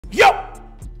Yo!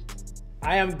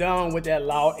 I am done with that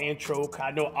loud intro, cause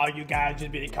I know all you guys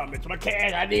just be in the comments. My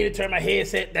cash, I need to turn my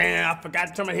headset down. I forgot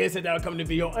to turn my headset down to come to the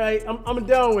video. Hey, I'm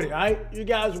done with it, all right? You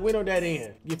guys win on that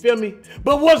end. You feel me?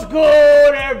 But what's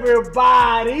good,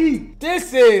 everybody?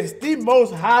 This is the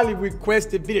most highly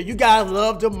requested video. You guys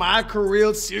love the My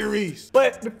Career series.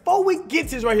 But before we get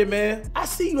to this right here, man, I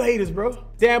see you haters, bro.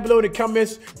 Down below in the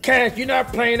comments, Cash, you're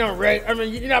not playing on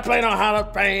you're not playing on Hall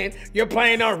of Fame. You're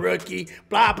playing on Rookie.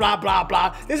 Blah, blah, blah,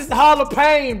 blah. This is the Hall of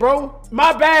Fame, bro.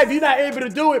 My bad if you're not able to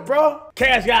do it, bro.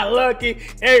 Cash got lucky.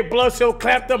 Eric Bledsoe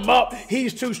clapped him up.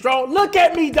 He's too strong. Look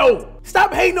at me, though.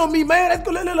 Stop hating on me, man. Let's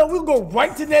go. We'll go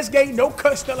right to the next game. No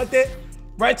cut, stuff like that.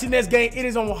 Right to the next game. It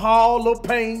is on Hall of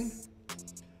Fame.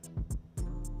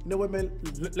 You know what, man?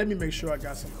 Let me make sure I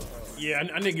got some. Yeah,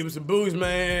 I need to give him some booze,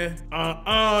 man.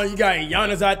 You got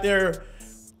Giannis out there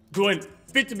doing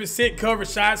 50% cover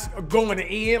shots going to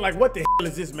end. Like, what the hell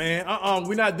is this, man?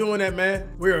 We're not doing that,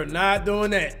 man. We are not doing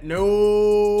that.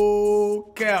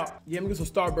 No cap. Yeah, let me get some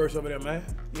Starburst over there, man.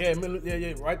 Yeah,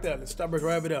 right there. The Starburst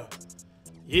right over there.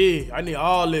 Yeah, I need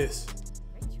all this.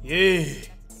 Yeah.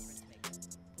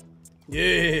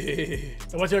 Yeah.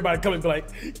 I want everybody to come and be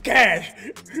like, Cash,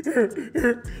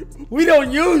 we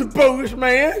don't use boost,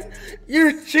 man.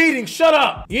 You're cheating. Shut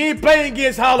up. You ain't playing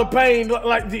against Hall of Fame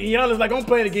like Giannis, like I'm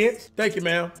playing against. Thank you,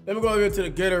 man. Let me go over to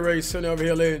the Gatorade Center over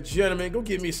here, ladies and gentlemen. Go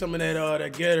get me some of that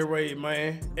Gatorade,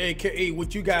 man. AKA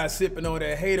what you guys sipping on,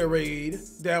 that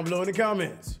haterade, down below in the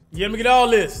comments. Yeah, let me get all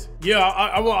this. Yeah,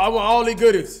 I want all the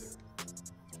goodies.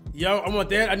 Yeah, I want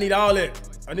that. I need all that.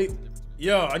 I need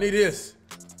this.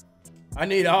 I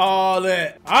need all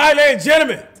that. All right, ladies and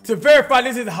gentlemen, to verify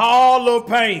this is Hall of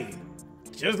Fame.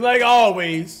 Just like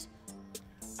always,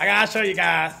 I gotta show you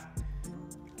guys.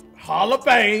 Hall of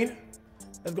Fame.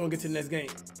 Let's go and get to the next game.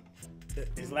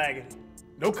 It's lagging.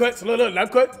 No cuts, look, no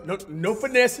cut, no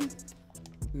finessing.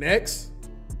 Next.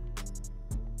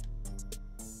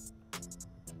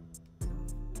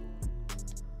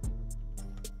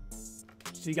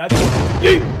 See, got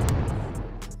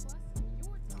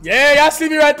yeah, y'all see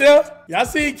me right there. Y'all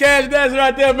see Cash dancing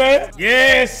right there, man.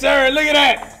 Yes, sir. Look at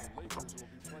that.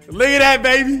 Look at that,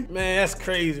 baby. Man, that's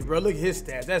crazy, bro. Look at his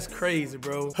stats. That's crazy,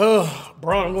 bro.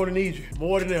 Bro, I'm going to need you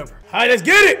more than ever. All right, let's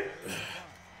get it.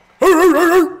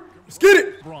 Let's get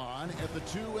it. Braun at the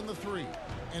 2 and the 3,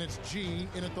 and it's G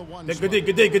in at the 1. Good D,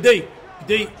 good D, good D, good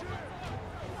D.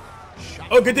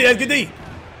 Oh, good D, that's good D.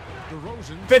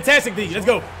 Fantastic D. Let's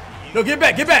go. No, get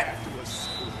back, get back.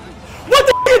 What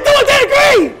the you doing, that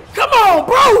green? Come on,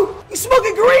 bro. You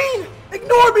smoking green?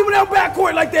 Ignore me without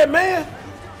backcourt like that, man.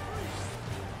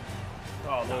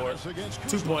 Oh, Lord.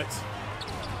 2 points.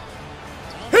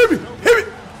 Hit me.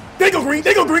 They go green.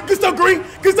 Good stuff, green.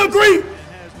 Has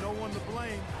no one to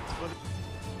blame.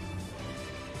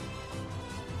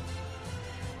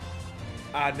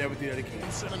 I'd never do that again.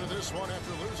 Into this one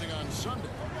after losing on Sunday.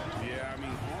 Yeah, I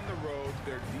mean, on the road,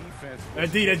 their defense.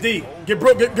 That's D. Get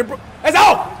broke. That's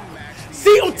all.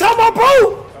 See, I'm talking about,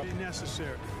 bro.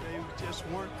 Necessary. They just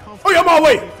weren't comfortable. Oh, yeah, I'm on my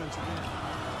way.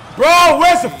 Bro,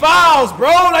 where's the fouls, bro?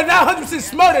 Like, not 100%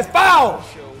 smart, it's fouls.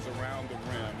 Shows around the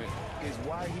rim is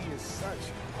why he is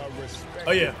such a respected.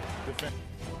 Oh, yeah.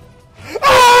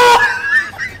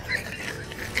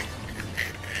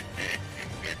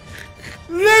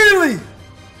 Literally.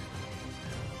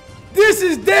 This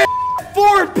is dead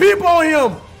 4 people on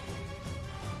him.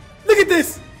 Look at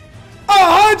this.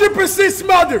 100%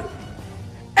 smothered.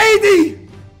 AD,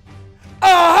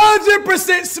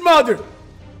 100% smothered.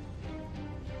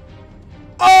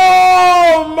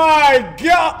 Oh my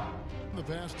God. The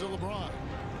pass to LeBron.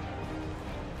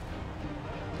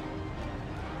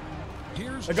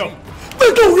 Here's Let's go.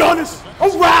 Let's go, Giannis.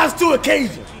 I'll rise to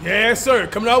occasion. Yes, sir.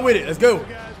 Coming out with it. Let's go.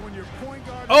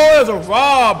 Oh, there's a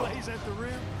rob. I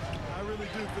really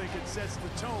do think it sets the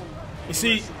tone. You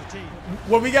see,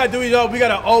 what we gotta do is we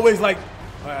gotta always all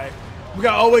right. We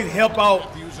gotta always help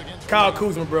out Kyle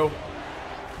Kuzma, bro.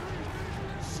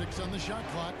 6 on the shot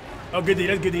clock. Oh, good D.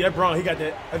 That's good D. That's Braun. He got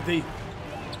that. That's D.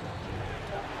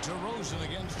 DeRozan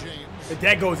against James. If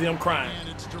that goes in, I'm crying.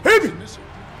 Hit me.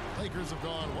 Lakers have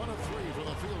gone 1 of 3 from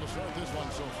the field to start this one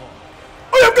so far.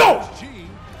 Oh, yeah,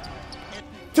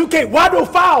 go. 2K, why no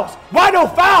fouls? Why no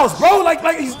fouls, bro? Like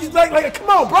he's like, come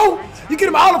on, bro. You get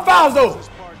him all the fouls though.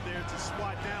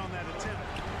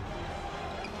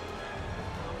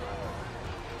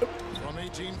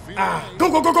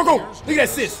 Go. Look at that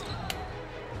assist.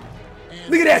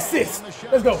 Look at that assist.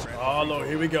 Let's go. Oh, Lord,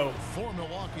 here we go. For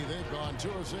Milwaukee, they've gone 2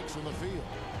 of 6 from the field.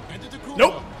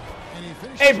 Nope.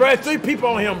 Hey, bro, that's 3 people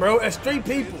on him, bro. That's 3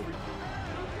 people.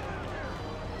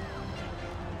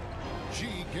 G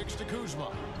kicks to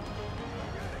Kuzma.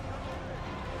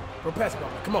 Bro, pass the ball,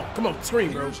 man. Come on, come on,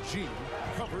 screen, bro. Here's G,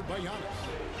 covered by Giannis.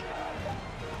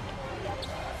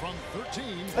 From 13.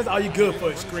 That's all you good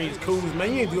for, screens, cools,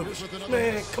 man. You ain't doing it.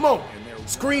 Man, come on.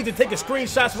 Screens and taking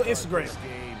screenshots for Instagram.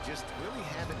 Just really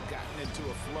haven't gotten into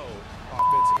a flow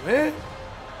offensively. Man,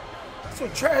 that's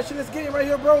some trash in this game right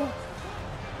here, bro.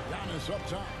 Giannis up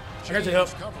top. I got your help.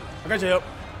 Covered. I got your help.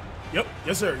 Yep,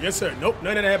 yes, sir, yes, sir. Nope,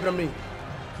 none of that happened to me.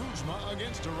 Kuzma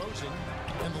against DeRozan,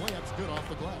 and the layup's good off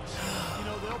the glass. You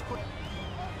know, they'll put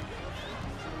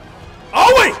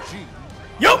Oh, wait. G.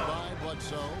 Yup. By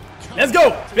Bledsoe. Let's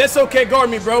go. Bledsoe can't guard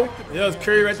me, bro. Yeah, it's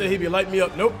Curry right there. He be light me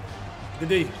up. Nope. Good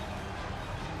D.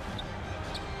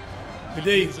 Good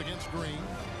D. Matthews against Green.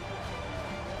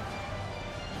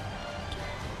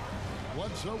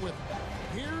 Bledsoe with.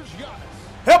 Here's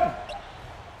Giannis. Help him.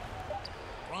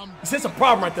 From It's just a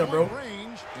problem right there, bro.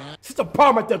 range. And It's just a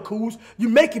problem right there, Cools. You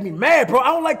making me mad, bro. I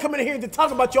don't like coming in here and just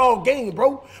talking about y'all game,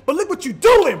 bro. But look what you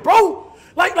doing, bro.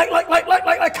 Like,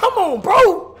 come on,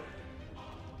 bro.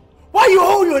 Why you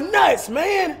hold your nuts,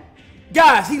 man?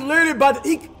 Guys, he literally about to,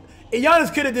 and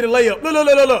Giannis could have did a layup.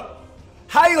 Look.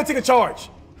 How you gonna take a charge?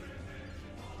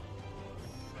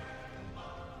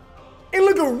 And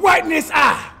looking right in his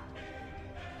eye.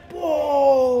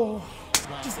 Boy.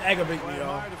 Just aggravate me,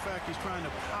 y'all. The fact he's trying to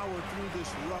power through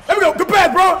this rough. There we go. Good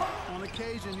pass, bro. On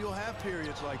occasion, you'll have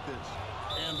periods like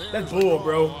this. That's bull,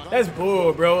 bro. That's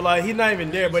bull, bro. Like, he's not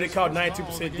even there, but it called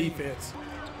 92% defense.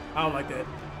 I don't like that.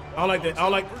 I don't like that. I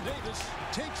don't like. Davis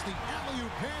takes the alley-oop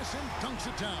pass and dunks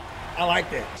it down. I like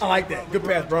that. I like that. Good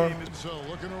pass, bro. So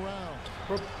looking around.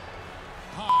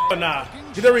 Oh, nah.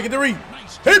 Get the read. Get the read.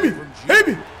 Hit me. Hit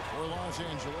me. For Los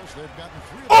Angeles, they've gotten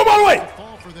 3 Oh, by the way.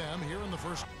 fall for them here in the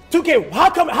first. 2K, how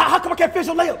come I can't finish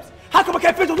those layups? How come I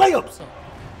can't finish those layups?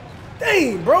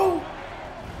 Dang, bro.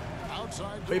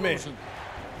 Outside Wait, man. DeRozan.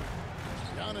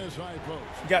 Giannis high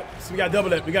post. We got double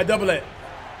that. We got double that.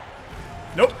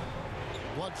 Nope.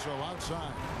 Bledsoe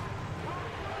outside.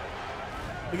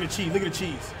 Look at the cheese. Look at the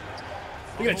cheese.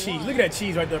 Look at that cheese. Look at that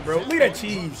cheese right there, bro. Look at that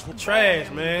cheese. Trash,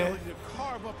 man. Ability to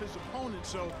carve up his opponent,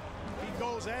 so he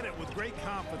goes at it with great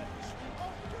confidence.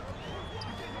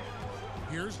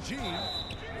 Here's G.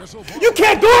 You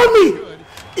can't guard me.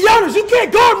 Giannis, you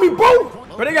can't guard me, bro.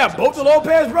 But they got both the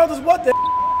Lopez brothers. What the?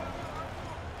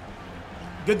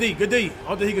 Good D. Good D. I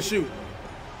don't think he can shoot.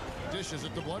 Dishes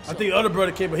it to Bledsoe. I think the other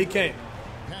brother can, but he can't.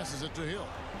 Passes it to Hill.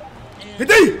 Good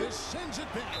D. Davis sends it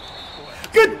back.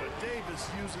 Good. Davis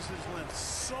uses his length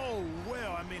so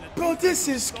well. I mean, Bro, this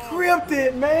is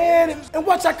scripted, man. And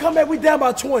watch I come back, we down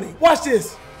by 20. Watch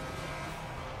this.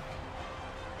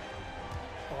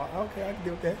 Oh, okay, I can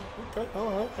deal with that.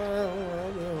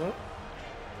 Okay.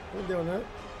 I'm doing that.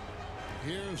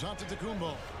 Here's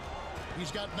Antetokounmpo.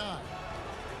 He's got 9.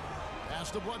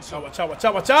 Pass to Bledsoe. Oh, watch out, watch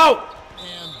out, watch out.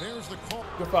 And there's the call.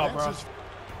 Good foul, bro.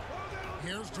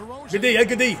 Here's DeRozan. Good D, that's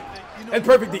good D. That's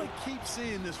perfect D. keep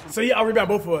seeing this from So I'll rebound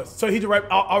both of us. So he's right,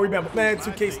 I'll rebound. Man,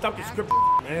 2K, stop the script,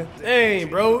 man. Dang,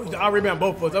 bro. I'll rebound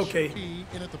both of us. Okay.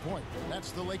 In at the point.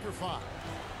 That's the Laker 5.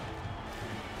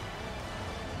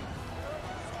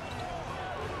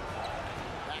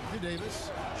 Back to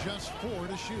Davis. Just 4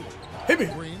 to shoot. Hit me.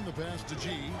 Green, the pass to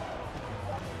G.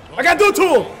 I got to do it to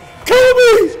him.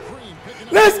 Kobe! Green picking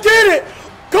up Let's get it.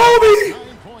 Kobe!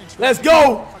 9 points. Let's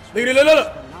go.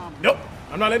 Look. Nope.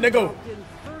 I'm not letting that go.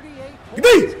 Good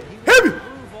D. Hit me.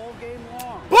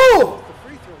 Boom.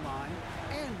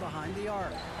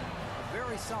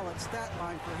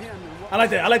 I like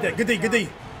that. I like that. Good D. Good D.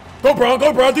 Go, bro.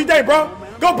 Go, bro. Do your thing, bro.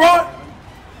 Go, bro.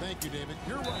 Thank you, David.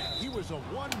 You're right. He was a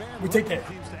one-man. We take that.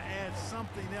 teams to add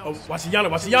something Oh, else. watch the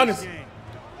Giannis. Watch the to this Giannis. game.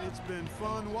 It's been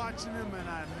fun watching him, and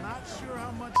I'm not sure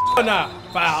how much. Oh, nah.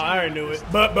 Foul. I already knew it.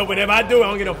 But whenever I do it, I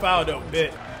don't get no foul, though.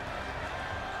 Bet.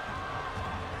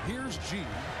 Here's G.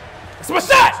 That's my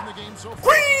shot. In the game so far.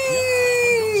 Green.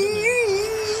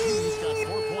 He's got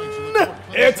 4 points in the fourth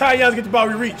quarter. Every time Giannis get the ball,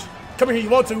 we reach. Come here, you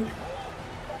want to.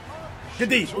 Good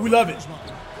D. We love it.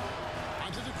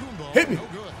 Antetokounmpo, Hit me. no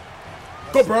good.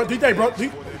 Go, bro. Do your thing, bro. For them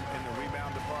in the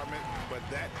rebound department, but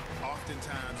that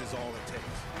oftentimes is all it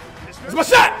takes. That's my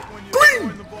shot. When you're Green.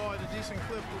 throwing the ball at a decent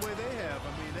clip the way they have.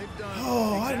 I mean, they've done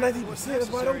Oh, I had exactly 90%. what's That's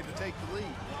wide necessary open. to take the lead.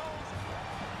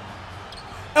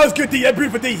 That was good D. That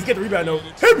beautiful D. He get the rebound, though.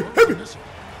 Hit me. Hit me. Just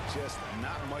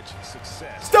not much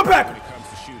success Step back. when it comes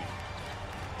to shooting.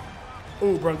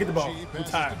 Oh, bro. Get the ball. G I'm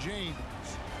passes tired. to James.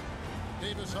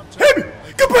 Davis up top. Hit me.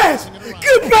 Good pass.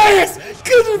 Good pass.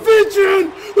 Good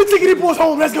vision. We're taking these boys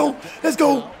home. Let's go. Let's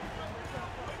go.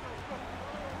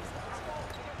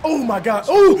 Oh, my God.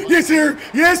 Oh, yes, sir.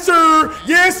 Yes, sir.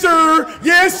 Yes, sir.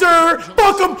 Yes, sir.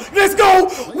 Fuck him. Let's go.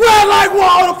 Well like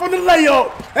water from the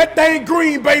layup. That thing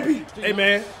green, baby. Hey,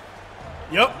 man.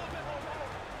 Yup.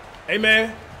 Hey,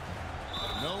 man.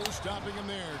 No stopping him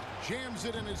there. Jams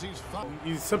it in as he's fouled.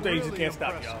 Something you just can't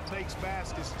stop, y'all. Takes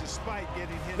baskets despite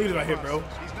getting hit. Look at this right here, bro.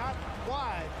 He's not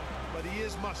wide, but he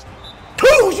is musty.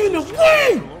 Who's in the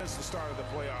wing? That's the start of the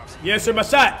playoffs. Yes, sir, my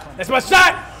shot. That's my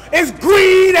shot. It's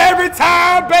green every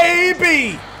time,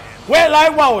 baby. Wet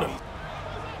like water.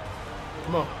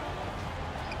 Come on.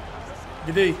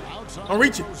 Good D. I'm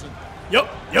reaching. Yup.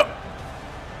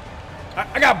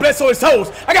 I got Bledsoe on his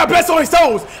toes. I got Bledsoe on his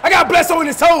toes. I got Bledsoe on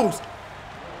his toes.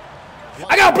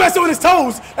 I got Bledsoe on his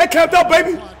toes. That clamped up,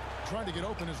 baby. Trying to get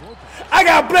open his rope. I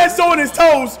got Bledsoe on his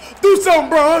toes. Do something,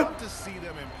 bro. To see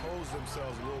them impose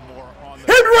themselves a little more on the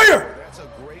Hit right here. That's a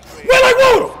great way Wet like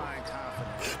water. to find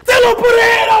confidence. Tell them put a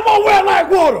hand on my wet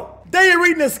like water. They ain't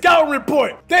reading the scouting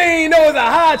report. They ain't know it's a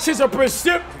high chance of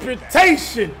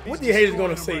precipitation. What the haters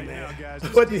gonna say, man?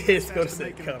 What the haters gonna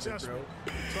say coming, bro?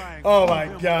 Oh my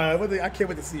God. I can't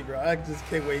wait to see, bro. I just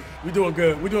can't wait. We're doing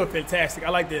good. We're doing fantastic. I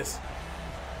like this.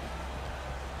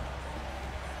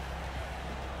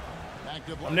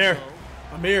 I'm there.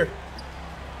 I'm here.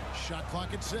 Shot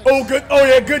clock at 6. Oh, good. Oh,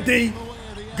 yeah, good D.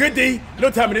 Good D. No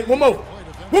time in it. One more.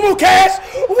 One more, Cash.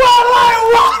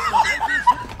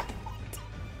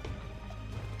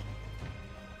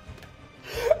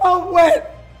 I'm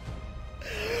wet.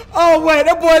 Oh, wet.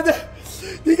 That boy,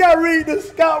 you got to read the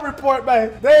scout report,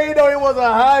 man. They ain't know it was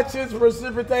a high chance of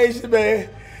precipitation, man.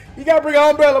 You got to bring an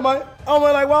umbrella, man.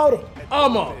 Umbrella like water.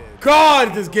 I'm on God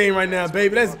at this game right now,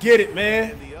 baby. Let's get it,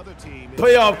 man.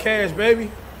 Playoff Cash,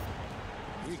 baby.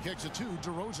 He kicks it to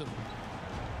DeRozan.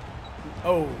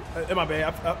 Oh, my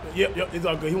bad. Yep, it's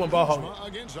all good. He won ball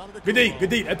hog. Good D, good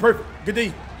D. That's perfect. Good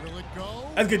D.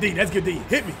 That's good D. That's good D.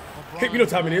 Hit me. Hit me. No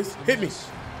time it is. Hit me.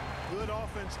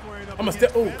 I'm a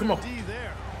step. Oh, come on.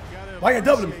 Why you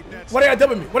doubling me? Why they got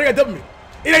doubling me? Why they got doubling me?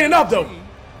 It ain't enough though.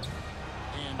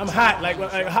 I'm hot. Like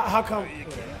how come? They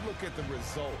can't look at the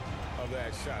result of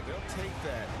that shot. They'll take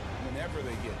that whenever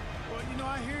they get it. Well, you know,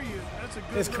 I hear you. That's a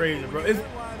good. It's crazy, bro.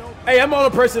 Hey, I'm on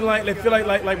a person like they feel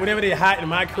like whenever they hot in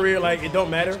my career, like it don't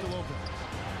matter.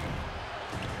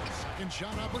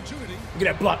 Shot opportunity. Look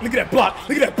at that block. Look at that block.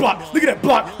 Look at that block. Look at that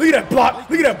block. Look at that block.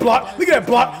 Look at that block. Look at that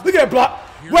block. Look at that block.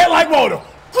 Wet like water.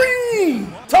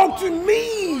 Green. Talk to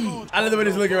me. I love the way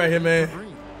this is looking right here, man.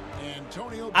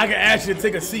 I can actually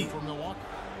take a seat. Oh,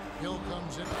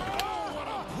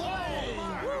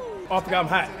 I forgot I'm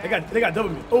hot. They got double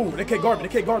me. Oh, they can't guard me.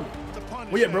 They can't guard me.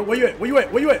 Where you at, bro? Where you at? Where you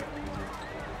at? Where you at?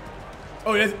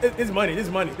 Oh, it's money. This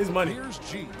is money. This is money.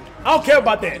 I don't care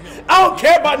about that. I don't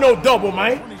care about no double,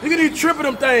 man. Look at these tripping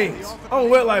them things. I'm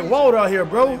wet like water out here,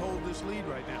 bro.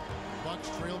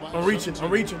 I'm reaching. I'm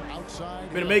reaching.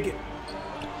 Better make it.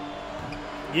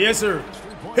 Yes, sir.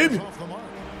 Hit me.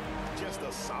 Just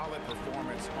a solid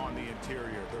performance on the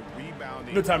interior. The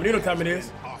rebounding. No time. No time it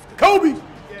is. Kobe.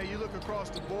 Yeah, you look across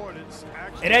the board. It's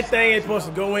actually And that thing ain't supposed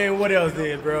to go in. What else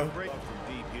did, bro?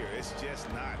 Deep here. It's just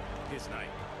not his night.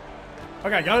 I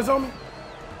got Giannis on me.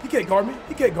 He can't guard me.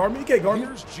 He can't guard me. He can't guard me.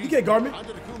 He can't guard me.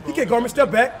 He can't guard me. Step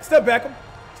back. Step back him.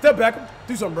 Step back him.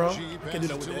 Do something, bro. Can't do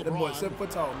that with that. That boy's 7 foot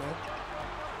tall, man.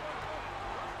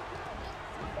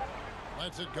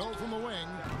 Lets it go from the wing.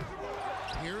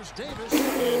 Here's Davis.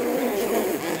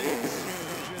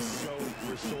 Just so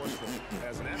resourceful.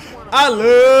 I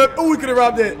love. Oh, we could have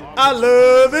robbed that. I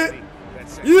love it.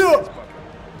 Yeah.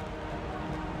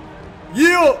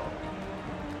 Yeah.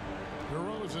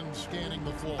 DeRozan scanning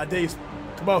the floor. I dare you.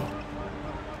 Come on.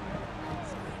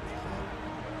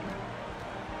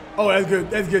 Oh, that's good.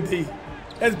 That's good, D.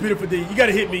 That's beautiful, D. You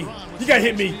gotta hit me. You gotta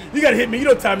hit me. You gotta hit me. You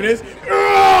know what time it is.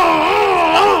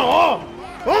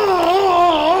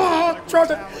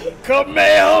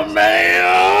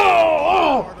 Kamehameha.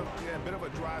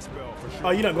 Oh,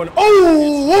 you're not going to.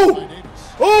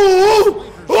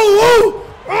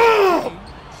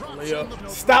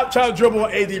 Stop trying to dribble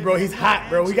on AD, bro. He's hot,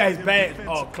 bro. He got his bag.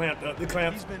 Oh, clamped up. The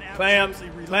clamps. Clamps.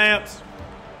 Clamps.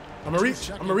 I'm going to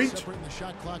reach. I'm going to reach.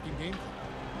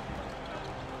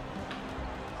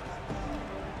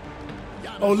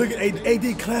 Oh, look at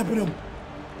AD clamping him.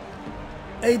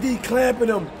 AD clamping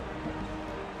him.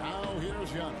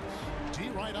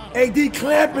 AD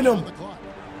clamping him.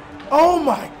 Oh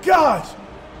my gosh.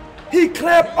 He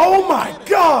clamped. Oh my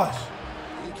gosh.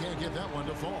 He can't get that one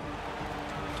to fall.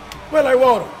 Wet like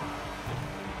water.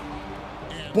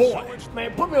 Boy,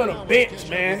 man, put me on the bench,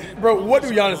 man. Bro, what do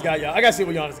Giannis got, y'all? I gotta see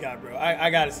what Giannis got, bro. I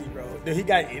gotta see, bro. Dude, he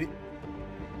got it.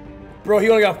 Bro, he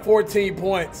only got 14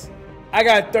 points. I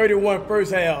got 31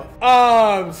 first half.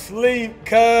 I'm sleep,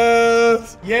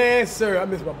 cuz. Yes, sir. I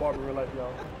miss my barber in real life,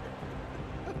 y'all.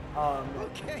 I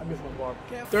miss my barber.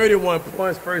 31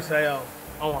 points first half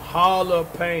on Hall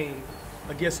of Pain.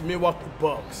 against the Milwaukee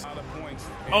Bucks.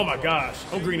 Oh my gosh,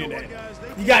 I'm greening that.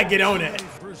 You gotta get on that.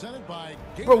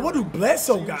 Bro, what do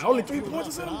Bledsoe got? Only 3 points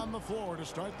or something? On the floor to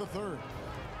start the third.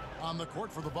 On the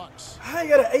court for the Bucks. I ain't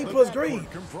got an A+ grade.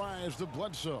 Comprised of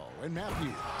Bledsoe and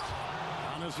Matthews.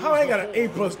 How I ain't got an A+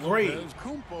 grade?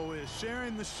 Kumpo is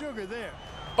sharing the sugar there.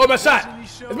 Oh, my shot.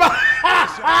 It's my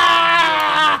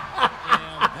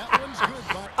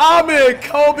I'm in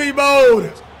Kobe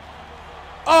mode.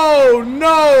 Oh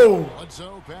no.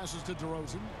 Bledsoe passes to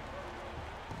DeRozan.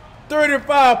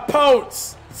 35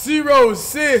 points, 0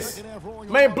 assists.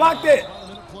 Man, block that.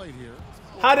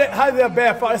 How did that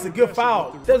bad foul? That's a good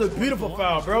foul. That's a beautiful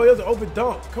foul, bro. That's an open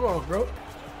dunk. Come on, bro.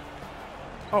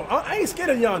 Oh, I ain't scared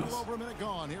of Giannis.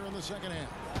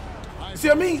 See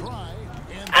what I mean?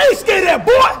 I ain't scared of that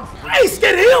boy. I ain't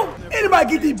scared of him.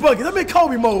 Anybody get these buckets? I'm in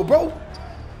Kobe mode, bro.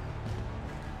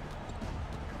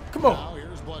 Come on. Now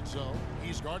here's Bledsoe.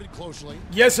 He's guarded closely.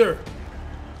 Yes, sir.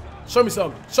 Show me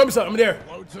something. Show me something. I'm there.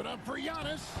 Loads it up for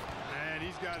Giannis. And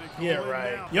he's got it. Yeah,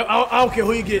 right. Yo, I don't care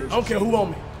who you get. I don't care who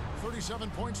on me. 37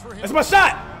 points for him. That's my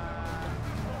shot.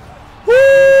 Woo!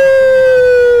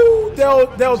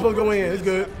 That was supposed to go in. It's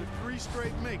good. 3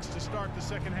 straight makes to start the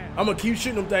second half. I'm gonna keep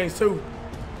shooting them things too.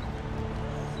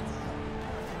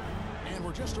 And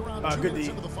we're just around 2 good minutes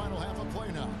D. into the final half of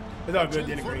play now. It's all good,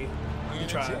 Danny Green. You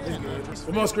tried. It's good.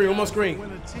 One more screen. One more screen.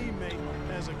 When a teammate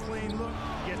has a clean look,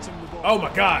 gets him the ball. Oh my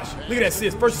gosh! Look at that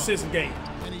assist. First assist of the game.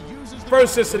 And he uses the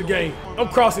First assist of the game. I'm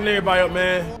crossing everybody up,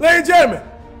 man. Ladies and gentlemen,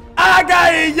 I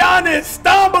got a Giannis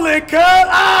stumbling, cuz.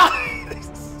 Ah!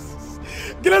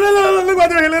 Look right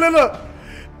there. Look.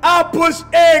 I pushed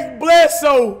Eric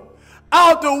Bledsoe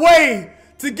out the way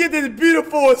to get this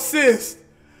beautiful assist.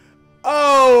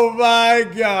 Oh my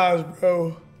gosh,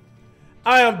 bro.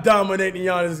 I am dominating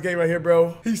Giannis this game right here,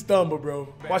 bro. He stumbled, bro.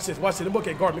 Watch this. Watch this. Look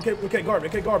at guard me. Can't guard me.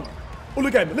 Oh,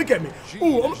 look at me. Look at me.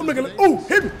 Ooh, I'm looking. Ooh,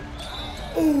 hit me.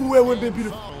 Ooh, that would have been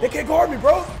beautiful. They can't guard me,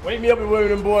 bro. Wake me up and win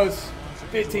them boys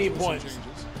 15 points.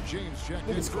 Look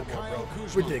at this scoreboard, bro.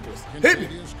 Ridiculous. Hit me.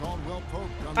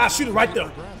 I shoot it right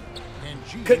there.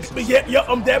 Yeah,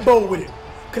 I'm that bold with it.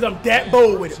 Because I'm that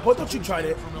bold with it. Boy, don't you try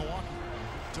that.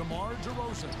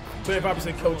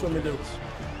 25% coach, what me do?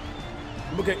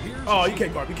 Look at, oh, you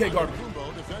can't guard me.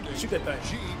 Shoot that thing.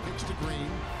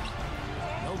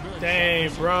 Dang,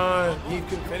 Bron. He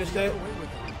couldn't finish that.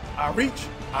 I reach.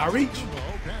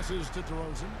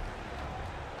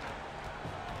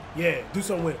 Yeah, do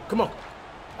something with it. Come on.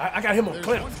 I got him on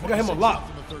clamp. I got him on lock.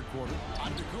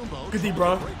 Good D,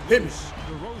 Bron. Hit me.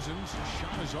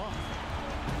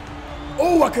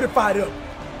 Oh, I could have fired up.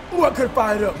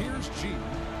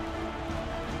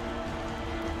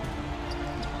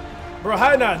 Bro,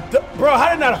 how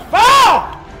did not a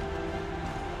foul?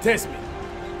 Test me.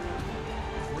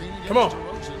 Come on.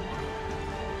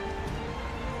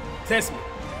 Test me.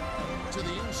 To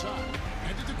the inside.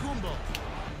 And to Kumbo.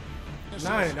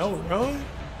 9-0, bro.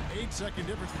 8-second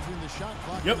difference between the shot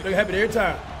clock. Yep, they happen every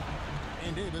time.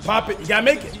 Pop it. You gotta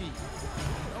make it. You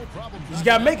just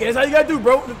gotta make it. That's how you gotta do,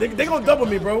 bro. They gonna double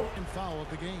me, bro. Foul of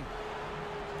the game.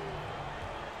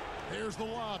 There's the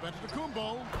lob into the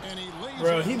Kumbo, and he lays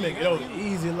Bro, it he in make the it alley. over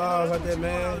easy lobs like that,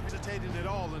 man. Hesitating at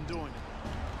all in doing it.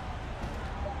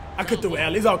 I could throw it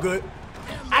alley. It's all good.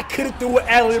 I could have threw it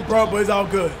alley, bro, but it's all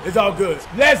good.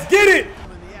 Let's get it. In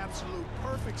the absolute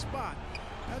perfect spot.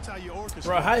 That's how you orchestrate.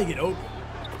 Bro, how you get open?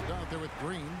 Out there with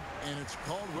Green, and it's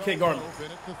called Can't guard me.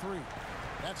 open at the 3.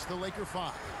 That's the Laker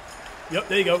 5. Yep,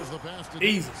 there you go. There's the pass to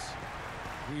Easy. Davis.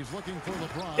 He's looking for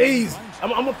LeBron. Easy.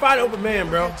 I'm gonna find an open man,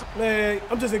 bro. Man,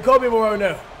 I'm just in Kobe mode right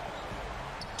now.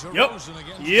 Yep.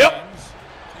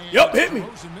 Yep, hit me.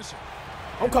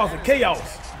 I'm causing chaos.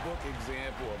 Textbook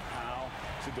example of how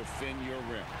to defend your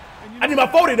rim. I need my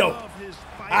 40 though.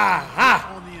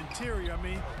 On the interior, I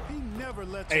mean, he never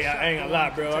lets. Hey, I ain't gonna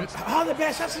lie, bro. How's the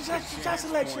bad shot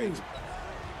selection?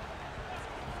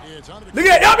 Look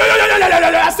at that.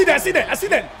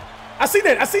 I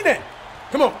see that.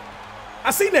 Come on. I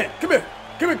seen that. Come here.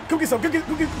 Come get some. Come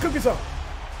get some.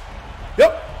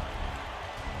 Yep.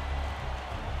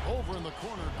 Over in the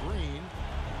corner, Green.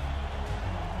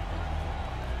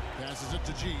 Passes it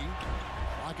to G.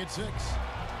 Rocket 6.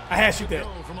 I had to shoot that.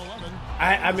 From 11.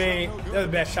 I mean, that was a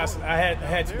bad shot. I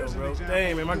had to go, bro.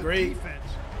 Dang, man, my grade.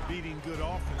 Beating good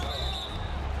offense.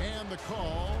 And the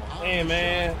call. Damn,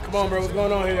 man. Come on, bro. What's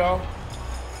going on here, y'all?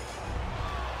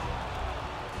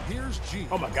 Here's G.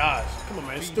 Oh, my gosh. Come on,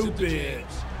 man. Stupid.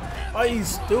 Are you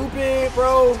stupid,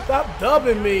 bro? Stop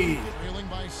dubbing me. Trailing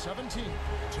by 17.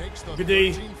 Takes the Good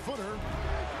D. 13-footer.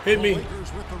 Hit me.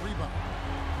 Lakers with the rebound.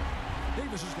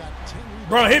 Davis has got 10 rebounds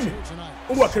Bro, hit me. tonight.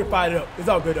 Ooh, I could have fired it up. It's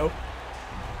all good, though.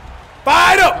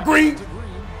 Fire it up, Green.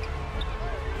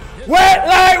 Wet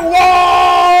like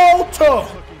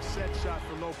water. Looking set shot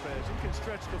for Lopez. He can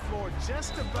stretch the floor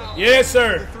just about. Yes,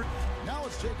 sir. Now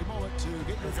let's take a moment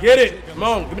to Get it. Come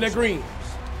on, give me that green.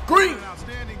 Green. An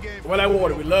outstanding game. Wet like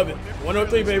water. We love it.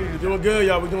 103, baby. We're doing good,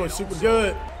 y'all. We're doing super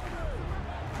good.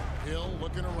 Hill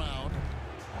looking around.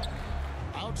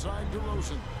 Outside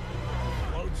DeRozan.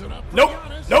 Loads it up for Nope.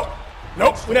 Giannis. Nope.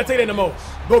 Nope. We're not taking that no more.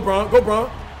 Go, Bron. Go, Bron.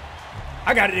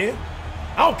 I got it in.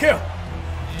 I don't care.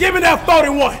 Give me that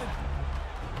 41.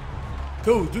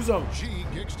 Kuz, do something. G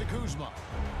kicks to Kuzma.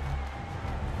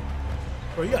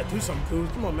 Bro, you gotta do something,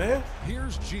 Kuz. Come on, man.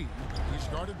 Here's G. He's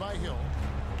guarded by Hill.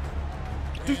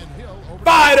 And Hill over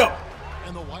Fire it up.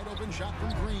 and the wide open shot from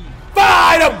Green.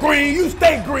 Fire it up, Green. You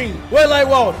stay green. Wet like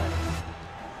water.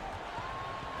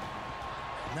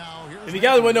 Now here's If you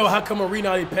guys want to know how come I read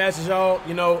all these passes, y'all,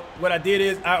 you know, what I did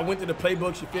is I went to the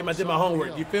playbooks, you feel me? I did my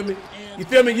homework, you feel me? You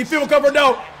feel me? You feel me, cover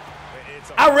dog?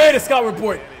 I read the scout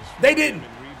report. They didn't.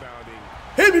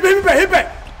 Hit me, hit me back, hit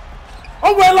back.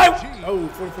 I'm wet like, oh,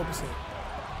 44%.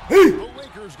 Hey. the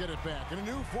Lakers get it back in a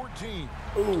new 14.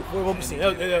 Ooh,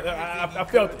 41%. I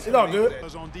felt it. It's all good.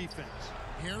 On defense.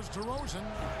 Here's DeRozan.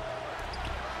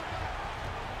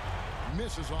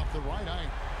 Misses off the right eye.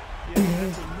 Yeah,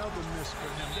 that's another miss for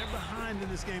him. They're behind in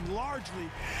this game largely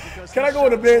because. Can I go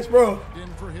on the bench, bro?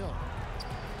 In for Hill.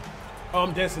 Oh,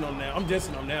 I'm dancing on now. I'm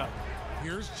dancing on now.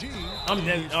 Here's G. I'm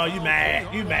dancing. Oh, you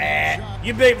mad. You mad.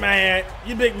 You big mad.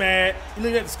 You big mad. You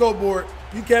look at the scoreboard.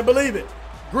 You can't believe it.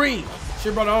 Green. She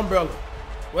brought an umbrella.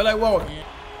 Wet like water.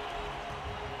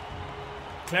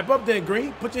 Clamp up there,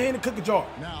 Green. Put your hand in the cookie jar.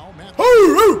 Now Matt.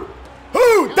 Who?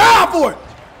 Die for it.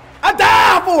 I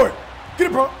die for it. Get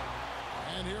it, bro.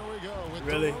 And here we go with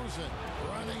Really? DeRozan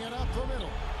running it up the middle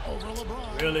over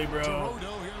LeBron. Really, bro? Toronto,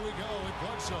 here we go with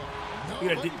Bledsoe. You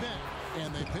gotta Nobody di- back.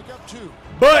 And they pick up 2.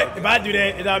 But if I do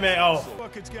that, it's not man. Oh,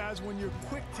 Buckets, guys, when you're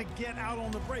quick to get out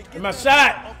on the break. Get my that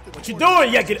shot. up the What you court. doing?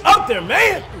 You gotta get up there,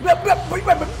 man.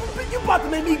 You about to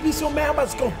make me be so mad. I'm about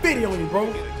to go 50 on you,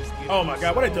 bro. Oh my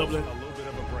God, what a doubling.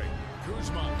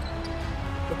 Kuzma.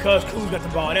 Because Kuz got the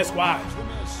ball. That's why. The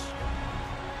miss.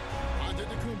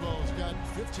 Antetokounmpo's got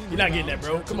 15 You're not getting that,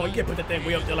 bro. Come on, you can't put that thing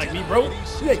way up there like me, bro.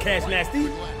 You ain't cash nasty.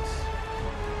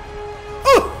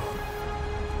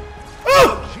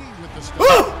 G with the stop.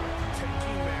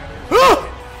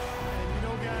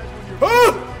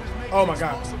 Oh my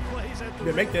God. You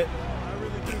better make that.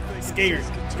 Scared.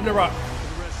 Give me the rock.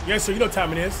 Yes, sir. You know what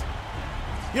time it is.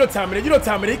 You know what time it is. You know what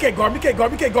time it is. You can't guard me. You can't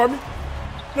guard me. You can't guard me. You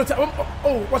know what time.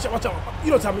 Oh, watch out. Watch out.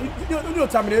 You know what time it is. You know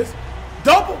what time it is.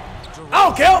 Double. I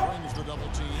don't care.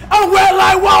 I'm wet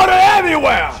like water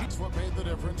everywhere. That's what made the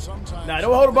difference. Sometimes Nah,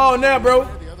 don't hold the ball now, bro.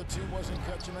 the other team wasn't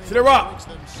catching any To the rock. points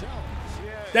themselves.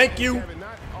 Thank you.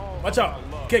 Watch out.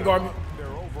 Can't guard me.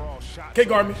 Can't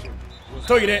guard me.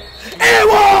 Tell you that. And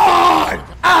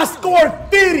one! I scored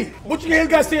 50. What you guys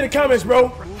got to say in the comments, bro?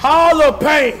 Hall of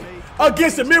Pain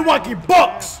against the Milwaukee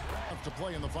Bucks. To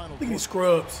play in the final Look at these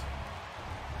scrubs.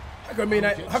 How come me and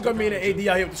AD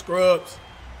out here with the scrubs?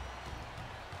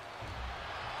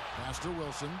 Master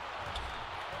Wilson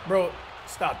Bro,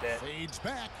 stop that. fades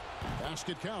back.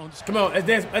 Basket counts. Come on, let's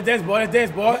dance, boy. Let's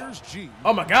dance, boy. Here's G.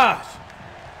 Oh my gosh.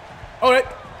 All right.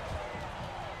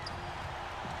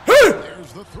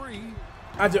 There's the 3.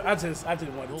 I just wanted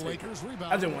The to take it. Lakers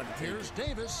rebound. I just wanted to take Here's it.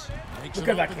 Davis. Makes it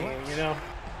Because I open. can, you know.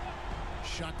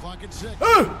 Shot clock at 6.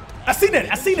 I see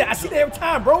that. I see that every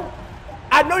time, bro.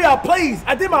 I know y'all plays.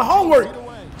 I did my homework.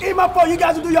 Ain't my fault. You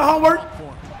guys will do your homework.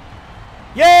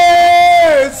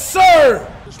 Yes,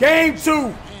 sir. Game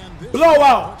 2.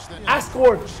 Blowout. I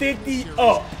scored 50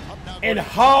 up in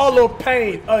Hall of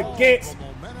Pain against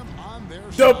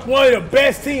one of the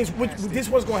best teams. Which this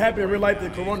was gonna happen in real life. The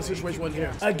Corona situation wasn't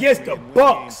here against the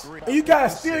Bucks. And you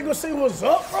guys still ain't gonna say what's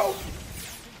up, bro?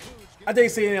 I think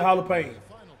say it in Hall of Pain.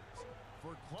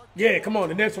 Yeah, come on.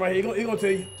 The next one right here. He gonna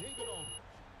tell you.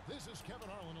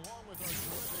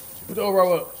 Put the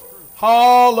overall up.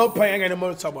 Hall of Pain. I ain't got no more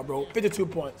to talk about, bro. 52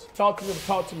 points. Talk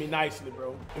to me nicely,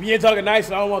 bro. If you ain't talking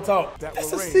nicely, I don't want to talk.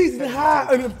 That's the season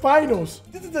high in the finals.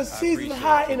 This is the season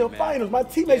high in the finals. My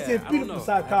teammates did beautiful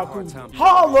besides Kyle Kuzma.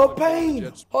 Hall of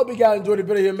Pain. Hope you guys enjoyed the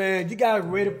video here, man. You guys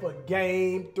ready for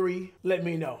game 3? Let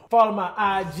me know. Follow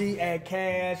my IG at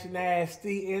Cash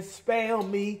Nasty and spam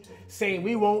me saying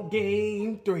we want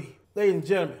game 3. Ladies and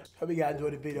gentlemen, hope you guys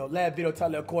enjoyed the video. Last video,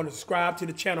 top left corner, subscribe to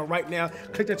the channel right now.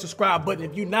 Click that subscribe button.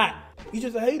 If you're not, you're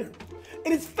just a hater.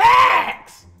 And it's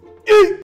facts.